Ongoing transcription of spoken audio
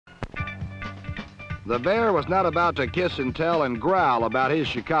The Bear was not about to kiss and tell and growl about his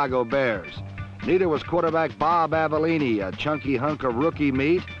Chicago Bears. Neither was quarterback Bob Avellini, a chunky hunk of rookie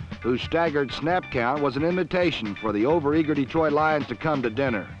meat whose staggered snap count was an invitation for the overeager Detroit Lions to come to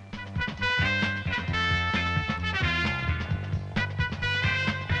dinner.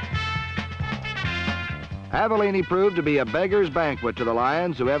 Avellini proved to be a beggar's banquet to the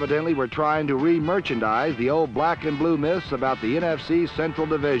Lions, who evidently were trying to re-merchandise the old black and blue myths about the NFC Central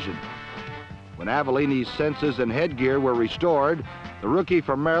Division. When Avellini's senses and headgear were restored, the rookie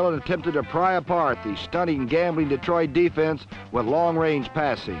from Maryland attempted to pry apart the stunning, gambling Detroit defense with long-range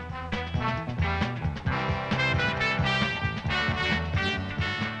passing.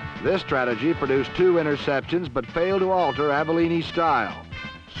 This strategy produced 2 interceptions but failed to alter Avellini's style.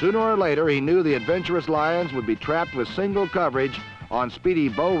 Sooner or later, he knew the adventurous Lions would be trapped with single coverage on speedy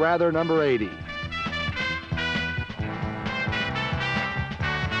Bo Rather number 80.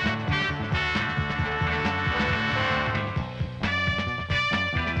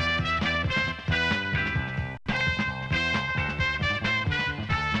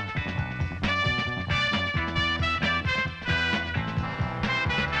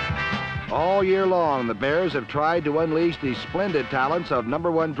 All year long, the Bears have tried to unleash the splendid talents of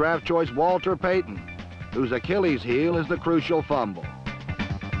number 1 draft choice Walter Payton, whose Achilles heel is the crucial fumble.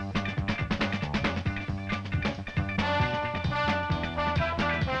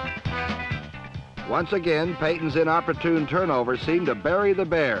 Once again, Payton's inopportune turnover seemed to bury the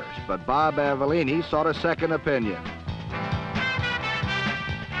Bears, but Bob Avellini sought a second opinion.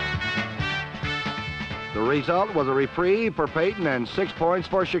 The result was a reprieve for Payton and 6 points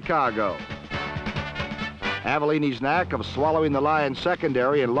for Chicago. Avellini's knack of swallowing the Lions'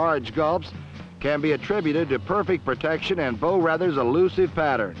 secondary in large gulps can be attributed to perfect protection and Bo Rather's elusive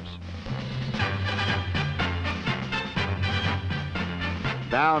patterns.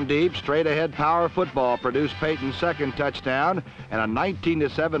 Down deep, straight-ahead power football produced Payton's second touchdown and a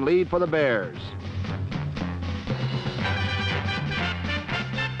 19-7 lead for the Bears.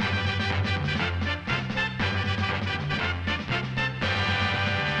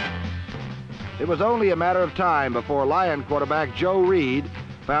 It was only a matter of time before Lion quarterback Joe Reed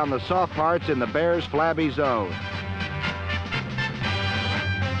found the soft parts in the Bears' flabby zone.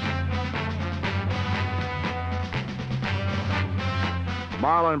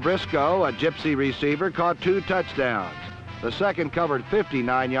 Marlon Briscoe, a gypsy receiver, caught 2 touchdowns. The second covered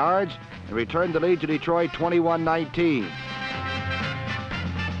 59 yards and returned the lead to Detroit 21-19.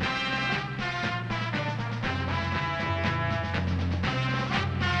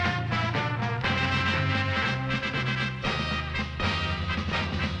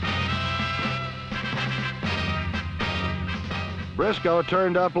 Briscoe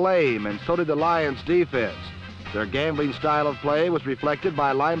turned up lame, and so did the Lions' defense. Their gambling style of play was reflected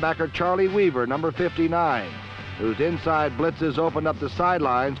by linebacker Charlie Weaver, number 59, whose inside blitzes opened up the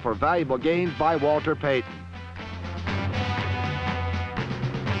sidelines for valuable gains by Walter Payton.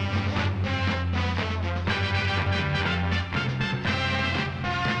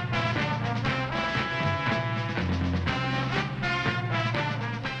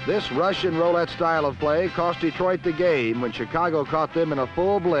 This rush and roulette style of play cost Detroit the game when Chicago caught them in a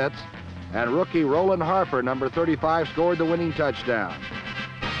full blitz, and rookie Roland Harper, number 35, scored the winning touchdown.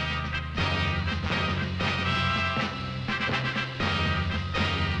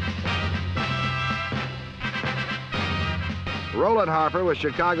 Roland Harper was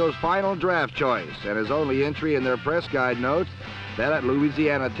Chicago's final draft choice, and his only entry in their press guide notes that at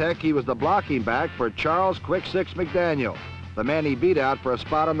Louisiana Tech he was the blocking back for Charles Quick Six McDaniel, the man he beat out for a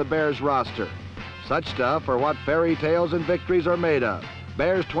spot on the Bears roster. Such stuff are what fairy tales and victories are made of.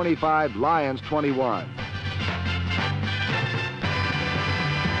 Bears 25, Lions 21.